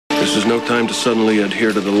This is no time to suddenly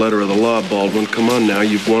adhere to the letter of the law, Baldwin. Come on now.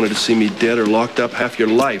 You've wanted to see me dead or locked up half your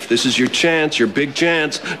life. This is your chance, your big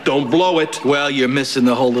chance. Don't blow it. Well, you're missing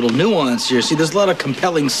the whole little nuance here. See, there's a lot of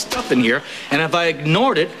compelling stuff in here, and if I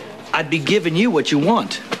ignored it, I'd be giving you what you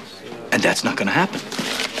want. And that's not gonna happen.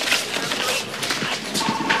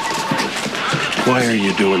 Why are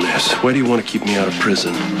you doing this? Why do you want to keep me out of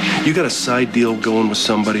prison? You got a side deal going with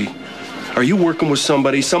somebody? Are you working with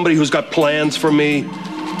somebody who's got plans for me?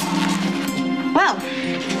 Well,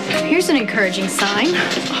 here's an encouraging sign.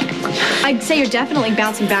 I'd say you're definitely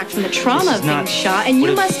bouncing back from the trauma of being shot, and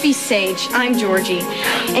you must be Sage. I'm Georgie,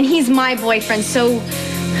 and he's my boyfriend, so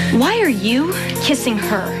why are you kissing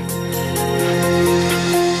her?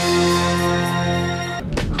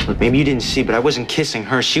 Look, maybe you didn't see, but I wasn't kissing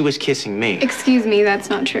her. She was kissing me. Excuse me, that's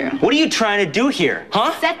not true. What are you trying to do here,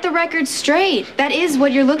 huh? Set the record straight. That is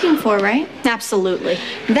what you're looking for, right? Absolutely.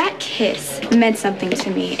 That kiss meant something to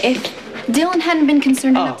me. If Dylan hadn't been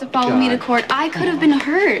concerned enough to follow me to court, I could have been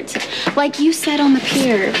hurt. Like you said on the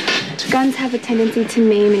pier, guns have a tendency to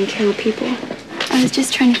maim and kill people. I was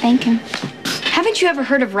just trying to thank him. Haven't you ever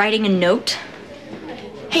heard of writing a note?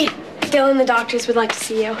 Hey, Dylan, the doctors would like to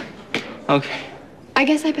see you. Okay. I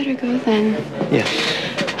guess I better go then. Yeah.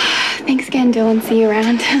 Thanks again, Dylan. See you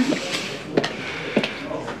around.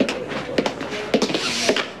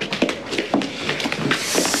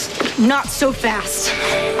 Not so fast.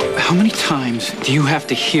 How many times do you have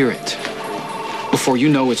to hear it before you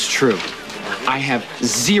know it's true? I have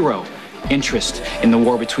zero interest in the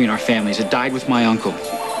war between our families. It died with my uncle.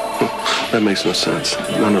 That makes no sense.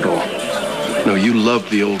 None at all. No, you loved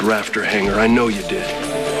the old rafter hanger. I know you did.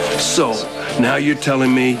 So, now you're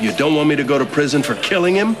telling me you don't want me to go to prison for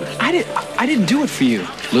killing him? I didn't do it for you,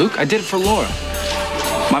 Luke. I did it for Laura.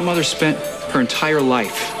 My mother spent her entire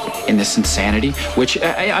life in this insanity, which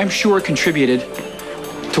I'm sure contributed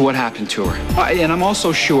to what happened to her. And I'm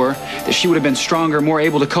also sure that she would have been stronger, more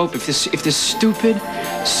able to cope if this stupid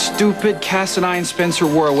Cassadine Spencer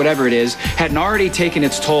war, or whatever it is, hadn't already taken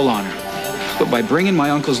its toll on her. But by bringing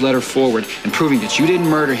my uncle's letter forward and proving that you didn't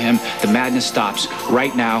murder him, the madness stops.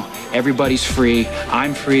 Right now, everybody's free.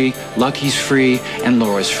 I'm free, Lucky's free, and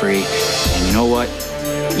Laura's free. And you know what?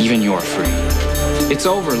 Even you're free. It's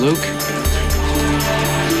over, Luke.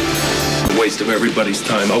 Waste of everybody's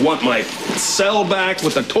time. I want my cell back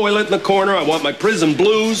with the toilet in the corner. I want my prison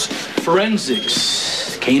blues.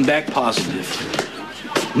 Forensics came back positive.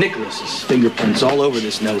 Nikolas's fingerprints all over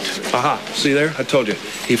this note. Aha, see there? I told you.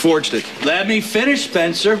 He forged it. Let me finish,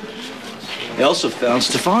 Spencer. They also found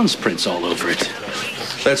Stefan's prints all over it.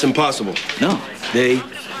 That's impossible. No, they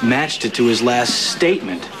matched it to his last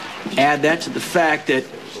statement. Add that to the fact that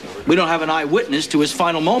we don't have an eyewitness to his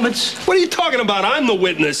final moments. What are you talking about? I'm the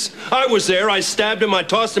witness. I was there. I stabbed him. I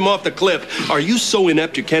tossed him off the cliff. Are you so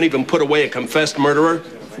inept you can't even put away a confessed murderer?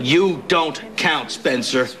 You don't count,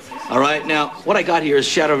 Spencer. All right, now, what I got here is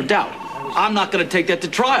shadow of doubt. I'm not going to take that to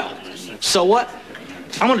trial. So what?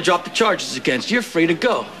 I'm going to drop the charges against you. You're free to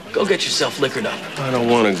go. Go get yourself liquored up. I don't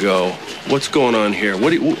want to go. What's going on here?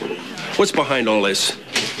 What's behind all this?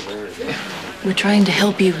 We're trying to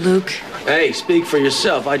help you, Luke. Hey, speak for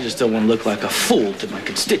yourself. I just don't want to look like a fool to my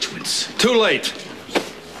constituents. Too late.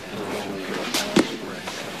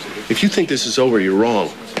 If you think this is over, you're wrong.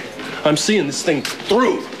 I'm seeing this thing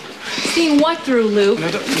through. Seeing what through, Luke? No,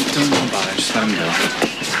 don't bother. Just let him go.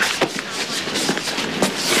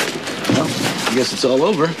 Well, I guess it's all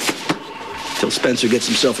over. Till Spencer gets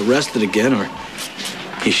himself arrested again, or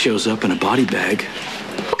he shows up in a body bag.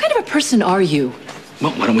 What kind of a person are you?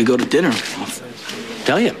 Well, why don't we go to dinner? I'll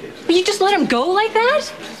tell you. Will you just let him go like that?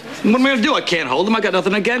 What am I gonna do? I can't hold him. I got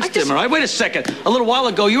nothing against him, all right? Wait a second. A little while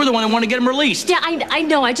ago, you were the one that wanted to get him released. Yeah, I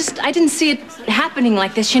know. I didn't see it happening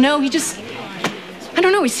like this, you know? I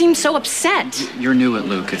don't know, he seemed so upset. You're new at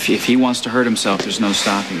Luke. If he wants to hurt himself, there's no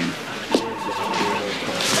stopping him.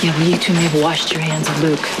 Yeah, well, you two may have washed your hands of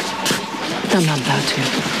Luke. I'm not about to.